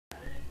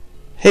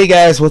Hey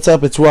guys, what's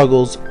up? It's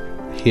Ruggles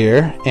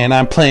here, and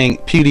I'm playing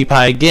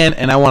PewDiePie again,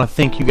 and I want to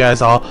thank you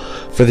guys all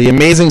for the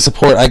amazing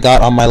support I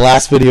got on my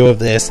last video of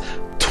this.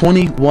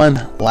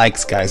 21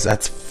 likes, guys.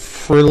 That's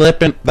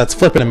flipping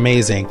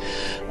amazing.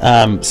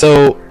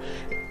 So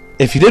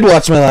if you did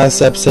watch my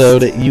last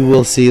episode, you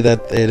will see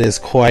that it is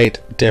quite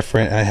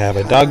different. I have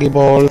a doggy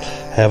bowl, I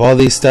have all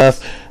these stuff.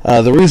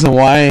 The reason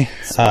why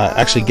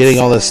actually getting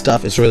all this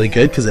stuff is really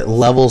good because it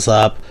levels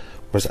up.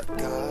 Where's that?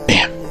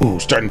 Bam! Ooh,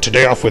 starting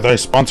today off with a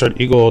sponsored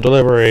Eagle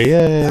delivery,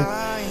 yay!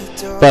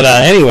 But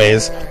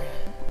anyways,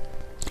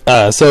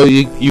 so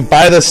you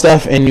buy this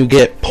stuff and you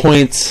get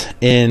points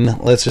in.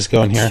 Let's just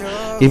go in here.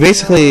 You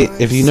basically,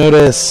 if you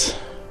notice,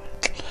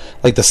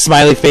 like the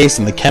smiley face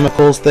and the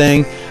chemicals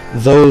thing,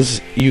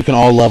 those you can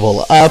all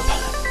level up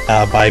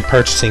by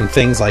purchasing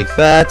things like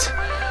that.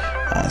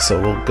 So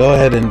we'll go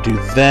ahead and do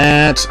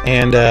that.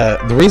 And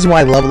the reason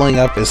why leveling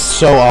up is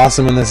so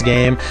awesome in this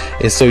game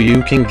is so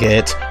you can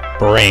get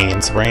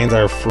brains. Brains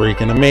are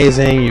freaking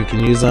amazing. You can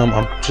use them.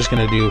 I'm just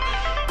gonna do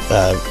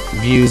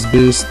views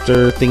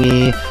booster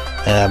thingy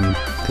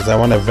because I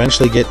want to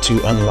eventually get to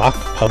unlock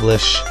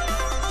publish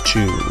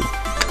to,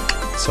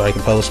 so I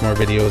can publish more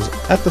videos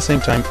at the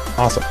same time.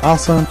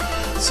 Awesome.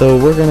 So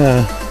we're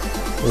gonna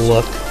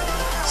look,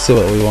 see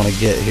what we want to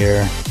get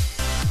here.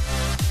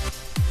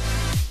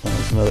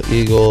 There's another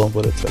eagle,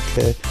 but it's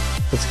okay.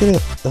 Let's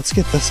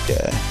get this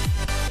guy.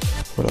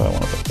 Where do I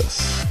want to put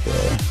this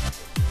guy?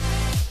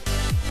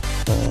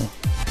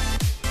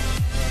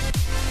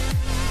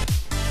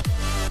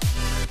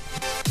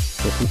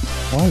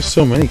 Why are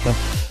so many? I'm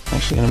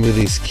actually gonna move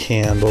these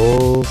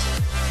candles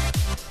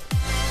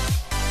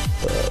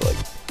like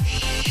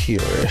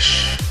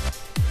here-ish.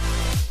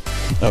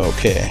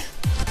 Okay,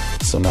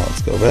 so now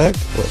let's go back.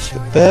 Let's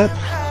get that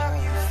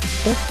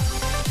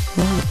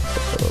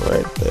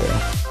right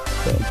there.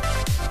 Okay.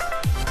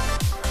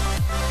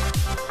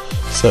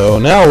 So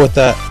now with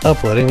that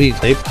uploading, we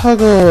play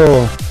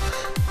Puggle.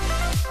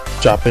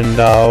 Dropping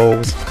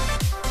dogs.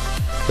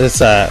 This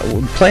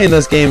playing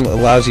this game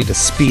allows you to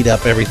speed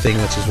up everything,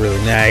 which is really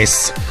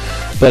nice.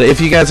 But if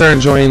you guys are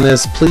enjoying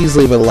this, please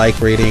leave a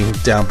like rating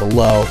down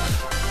below.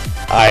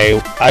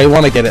 I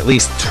want to get at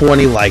least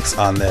 20 likes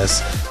on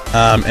this.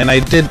 And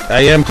I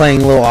am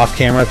playing a little off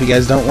camera. If you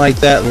guys don't like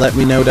that, let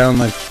me know down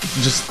like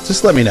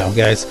just let me know,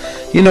 guys.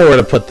 You know where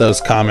to put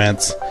those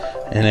comments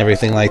and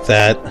everything like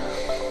that.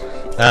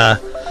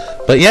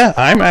 But yeah,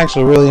 I'm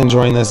actually really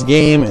enjoying this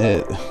game.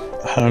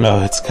 I don't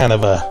know, it's kind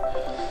of a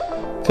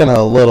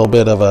little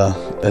bit of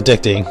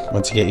addicting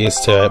once you get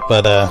used to it.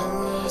 But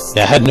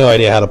yeah, I had no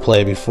idea how to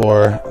play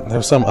before.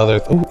 There's some other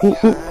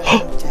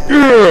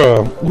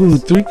ooh,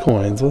 3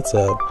 coins. What's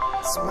up?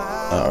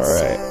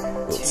 Alright,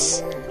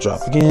 let's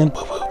drop again.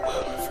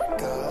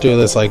 Do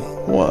this like,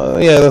 well,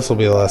 yeah, this will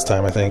be the last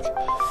time, I think.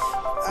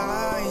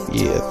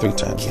 Yeah, 3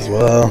 times as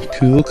well.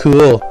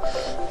 Cool.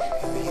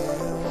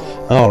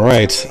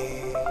 Alright.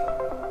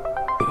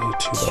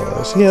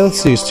 $2. Yeah,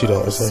 let's use $2. I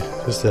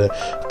just did it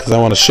because I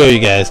want to show you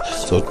guys.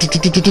 So,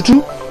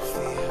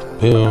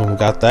 boom,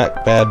 got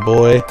that bad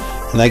boy,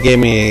 and that gave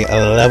me a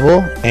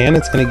level, and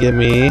it's gonna give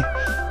me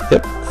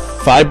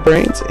 5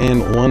 brains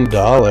and $1.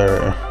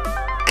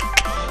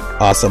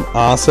 Awesome.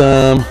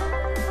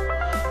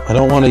 I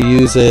don't want to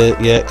use it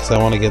yet because I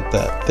want to get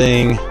that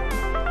thing.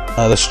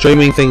 The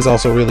streaming thing's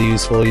also really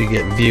useful. You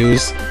get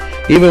views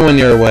even when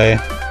you're away.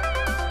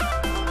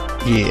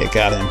 Yeah,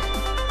 got him.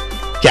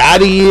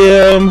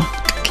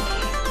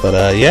 But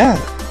yeah,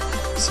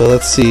 so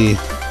let's see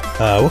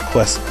what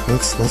quest.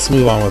 Let's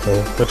move on with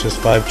it. Purchase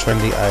 5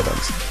 trendy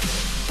items.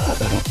 I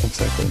don't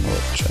exactly know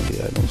what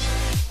trendy items.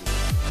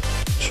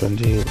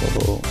 Trendy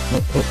level.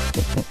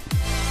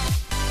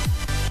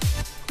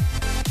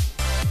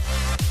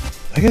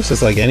 I guess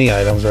it's like any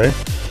items, right?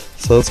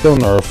 So let's go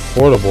into our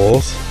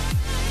affordables.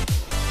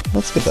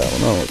 Let's get that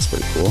one. Oh, that's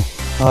pretty cool.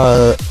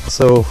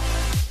 So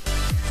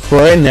for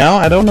right now,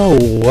 I don't know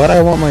what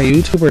I want my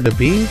YouTuber to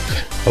be.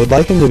 I would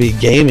like him to be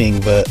gaming,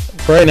 but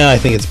for right now, I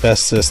think it's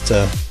best just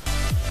to,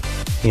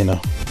 you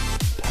know,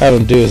 have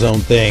him do his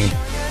own thing.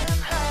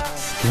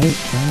 Might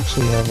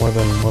actually have more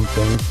than one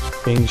thing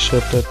being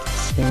shipped at the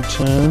same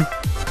time.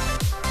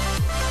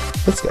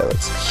 This guy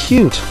looks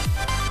cute.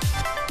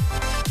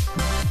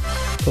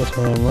 Put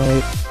him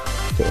right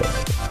there.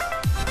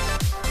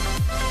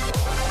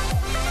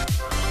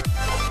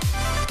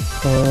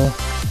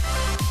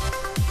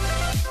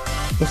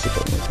 What's it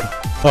called?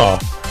 Oh,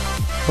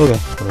 okay.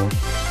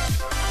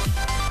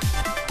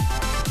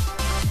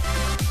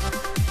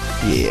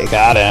 Yeah,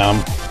 got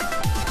him.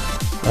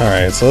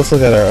 Alright, so let's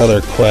look at our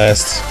other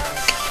quests.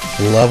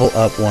 Level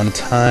up 1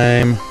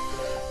 time.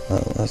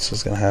 That's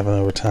just gonna happen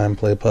over time.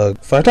 Play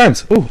Pug 5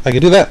 times. Ooh, I can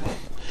do that.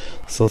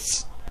 So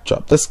let's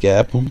drop this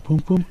guy. Boom.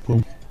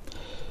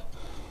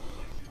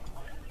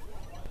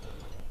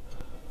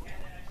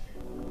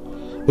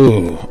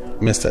 Ooh,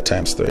 missed that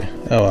times 3.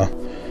 Oh well.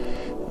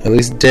 At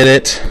least did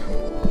it.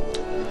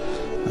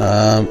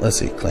 Let's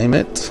see, claim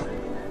it.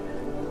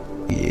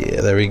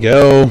 Yeah, there we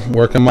go.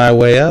 Working my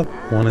way up.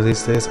 One of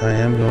these days I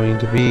am going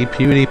to be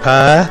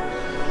PewDiePie.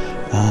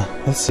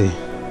 Let's see.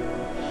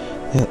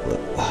 Yeah,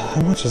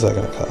 how much is that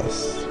gonna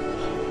cost?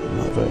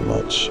 Not very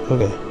much.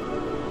 Okay.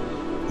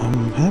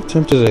 I'm half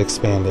tempted to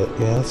expand it.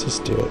 Yeah, let's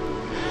just do it.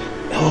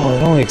 Oh,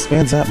 it only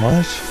expands that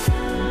much?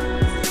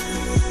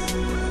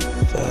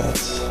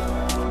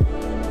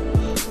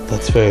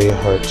 That's very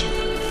hard.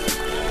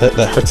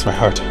 That hurts my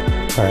heart.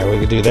 Alright, we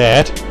can do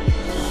that.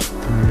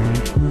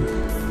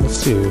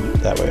 Let's do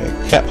it that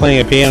way. Cat playing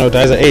a piano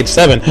dies at age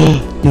 7.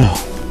 No,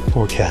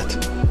 poor cat.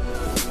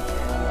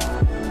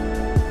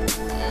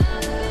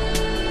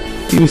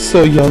 He was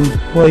so young.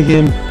 Why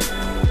him?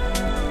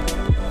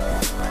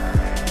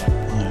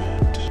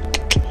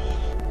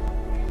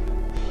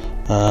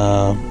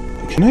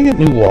 Alright. Can I get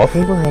new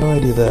wallpaper? How do I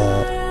do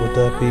that? Would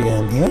that be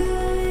in here?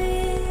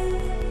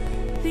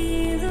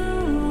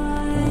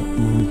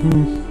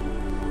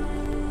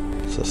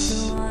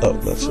 Oh,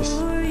 that's just...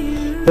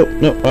 Oh,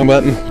 no, wrong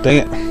button. Dang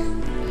it.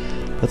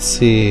 Let's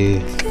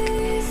see.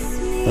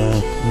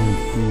 Oh,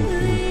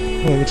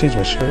 I can change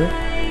my shirt.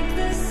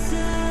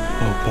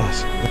 Oh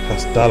gosh, it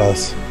costs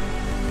dollars.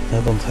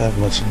 I don't have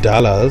much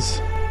dollars.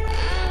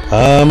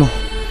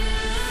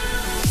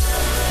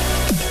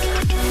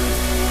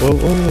 What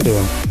was I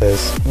doing,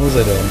 guys? What was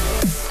I doing?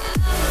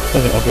 I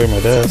can upgrade my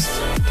desk.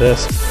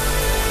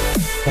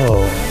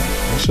 Oh,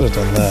 I should have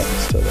done that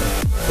instead of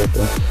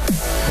equipping.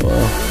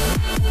 Well.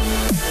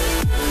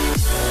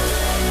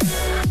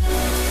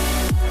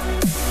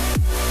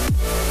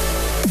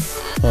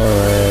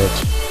 Alright.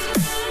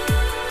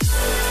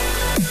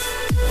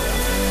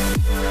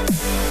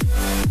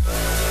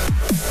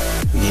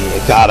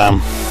 Yeah, got him.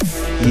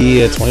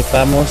 Yeah,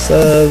 25 more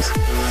subs.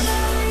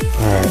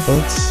 Alright,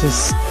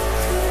 let's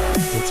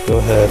go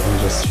ahead and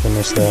just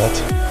finish that.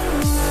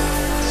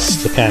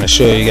 Just to kind of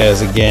show you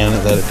guys again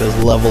that it does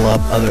level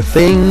up other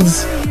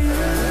things.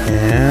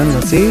 And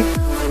let's see.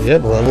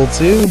 Yep, level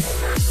 2.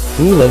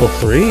 Ooh, level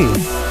 3.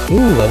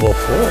 Ooh, level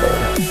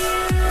 4.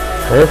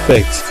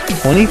 Perfect.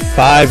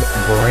 25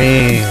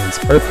 brains.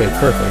 Perfect.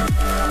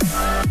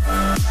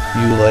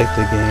 You like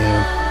the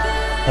game?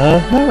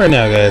 Not right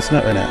now, guys.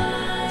 Not right now.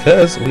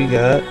 Because we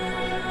got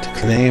to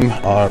claim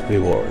our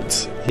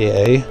rewards.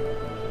 Yay.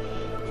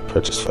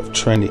 Purchase 5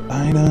 trendy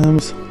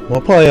items.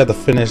 We'll probably have to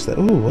finish that.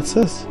 Ooh, what's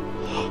this?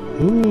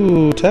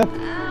 Ooh, tap.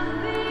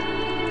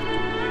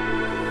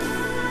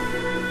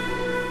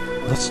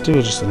 Let's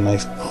do just a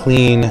nice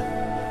clean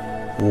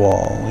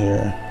wall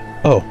here.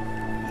 Oh,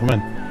 come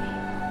on.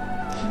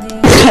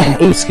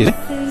 Ooh, excuse me.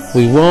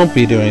 We won't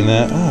be doing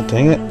that. Oh,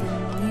 dang it.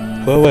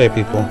 Go away,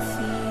 people.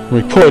 I'm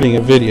recording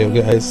a video,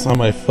 guys, on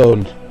my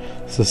phone.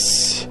 This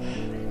is...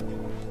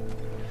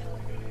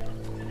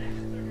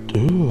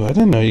 Ooh, I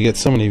didn't know you get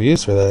so many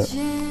views for that.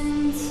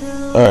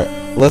 Alright,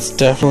 let's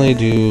definitely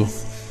do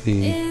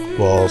the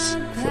walls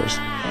first.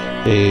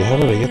 Hey, how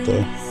did I get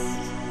there?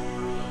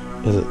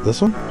 Is it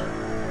this one?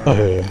 Oh,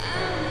 here.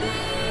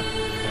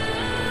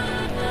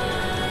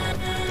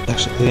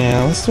 Actually,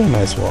 yeah, let's do a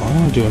nice wall. I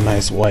want to do a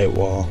nice white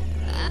wall.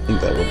 I think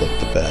that would look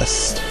the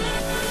best.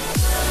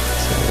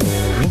 So,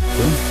 yeah,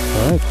 cool.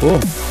 Alright, cool.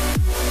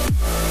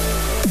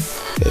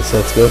 Okay, so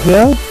let's go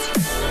here.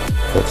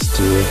 Let's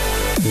do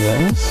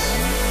yes.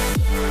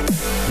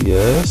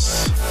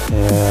 Yes.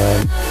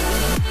 And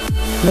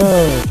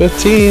no,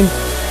 15.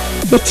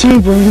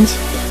 15 brains.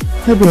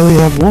 I barely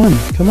have 1.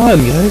 Come on,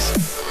 guys.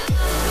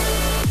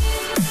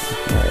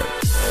 Alright.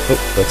 Oh,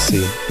 let's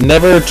see.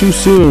 Never Too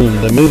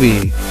Soon, the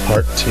movie,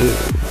 part 2.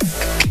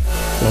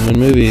 Filming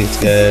movies,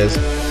 guys.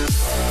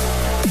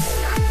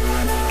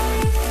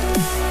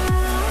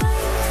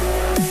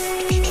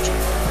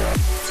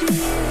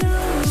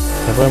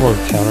 Have I more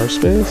counter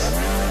space?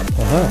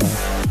 Uh-huh.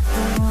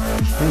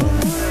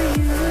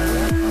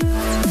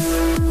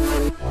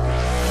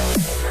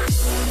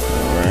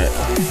 Alright,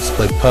 let's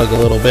play Pug a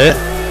little bit.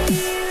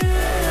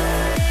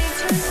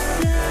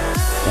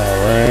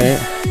 Alright.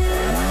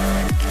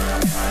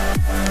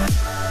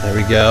 There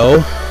we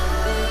go.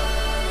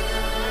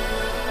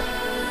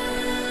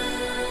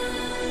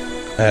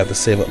 I have to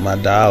save up my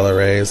dollar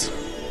raise.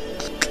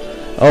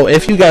 Oh,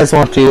 if you guys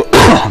want to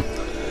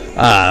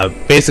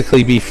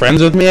basically be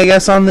friends with me, I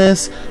guess, on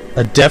this,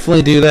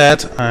 definitely do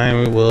that. I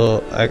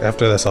will,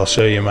 after this, I'll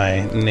show you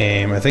my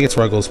name. I think it's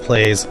Ruggles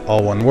Plays,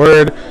 all one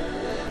word,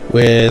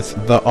 with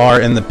the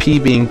R and the P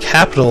being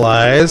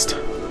capitalized.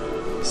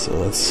 So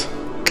let's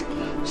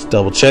just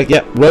double check.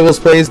 Yep, Ruggles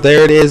Plays,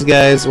 there it is,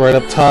 guys, right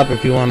up top.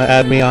 If you want to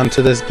add me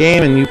onto this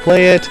game and you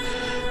play it,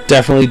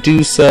 definitely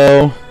do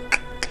so.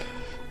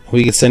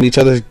 We can send each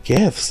other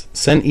gifts.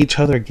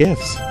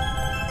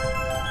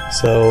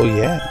 So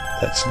yeah,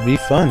 that should be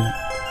fun.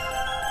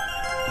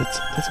 That's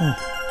all.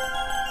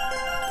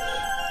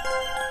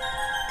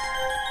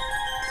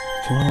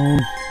 Come on.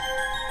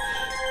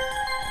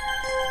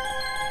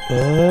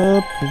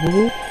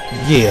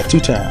 Yeah, 2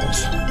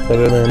 times.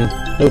 Better than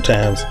no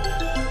times.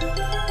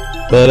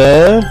 But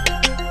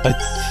I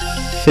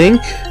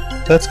think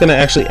that's gonna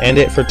actually end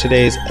it for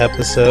today's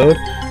episode.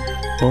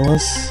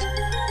 Unless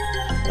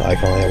I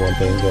can only have one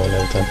thing going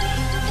at a time.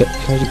 Can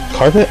I do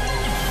carpet?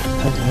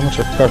 How much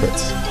are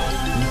carpets?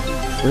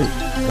 Free?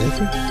 Are they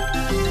free?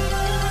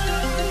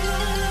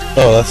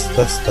 Oh,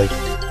 that's like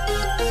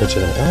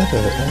legitimate. I like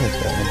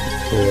that one.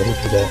 Cool, let me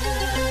do that.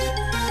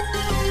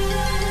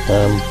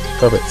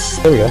 Carpets.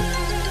 There we go.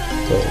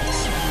 Carpets.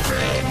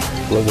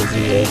 Logo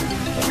zero.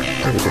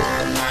 There we go.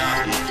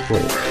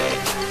 Wait.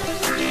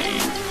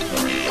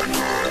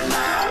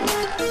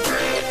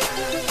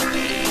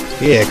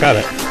 Yeah, got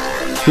it.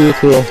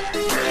 Cool.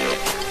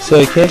 So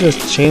I can't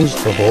just change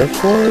the whole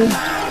chord?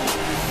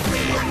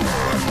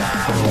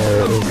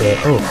 Or is that...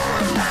 Oh.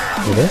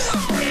 This?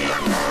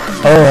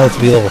 Oh, I have to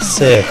be level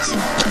 6.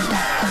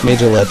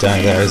 Major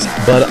letdown, guys.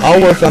 But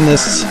I'll work on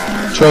this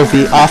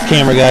trophy off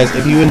camera, guys.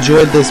 If you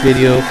enjoyed this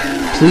video,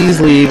 please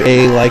leave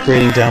a like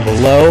rating down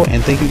below.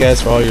 And thank you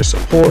guys for all your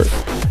support.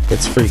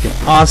 It's freaking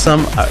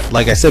awesome.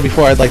 Like I said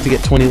before, I'd like to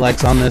get 20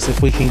 likes on this.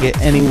 If we can get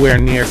anywhere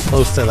near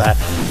close to that,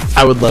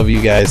 I would love you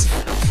guys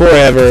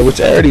forever, which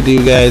I already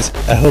do, guys.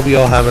 I hope you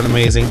all have an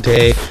amazing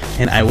day,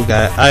 and I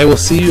will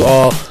see you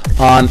all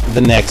on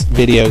the next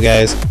video,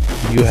 guys.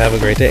 You have a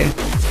great day,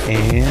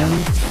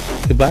 and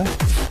goodbye.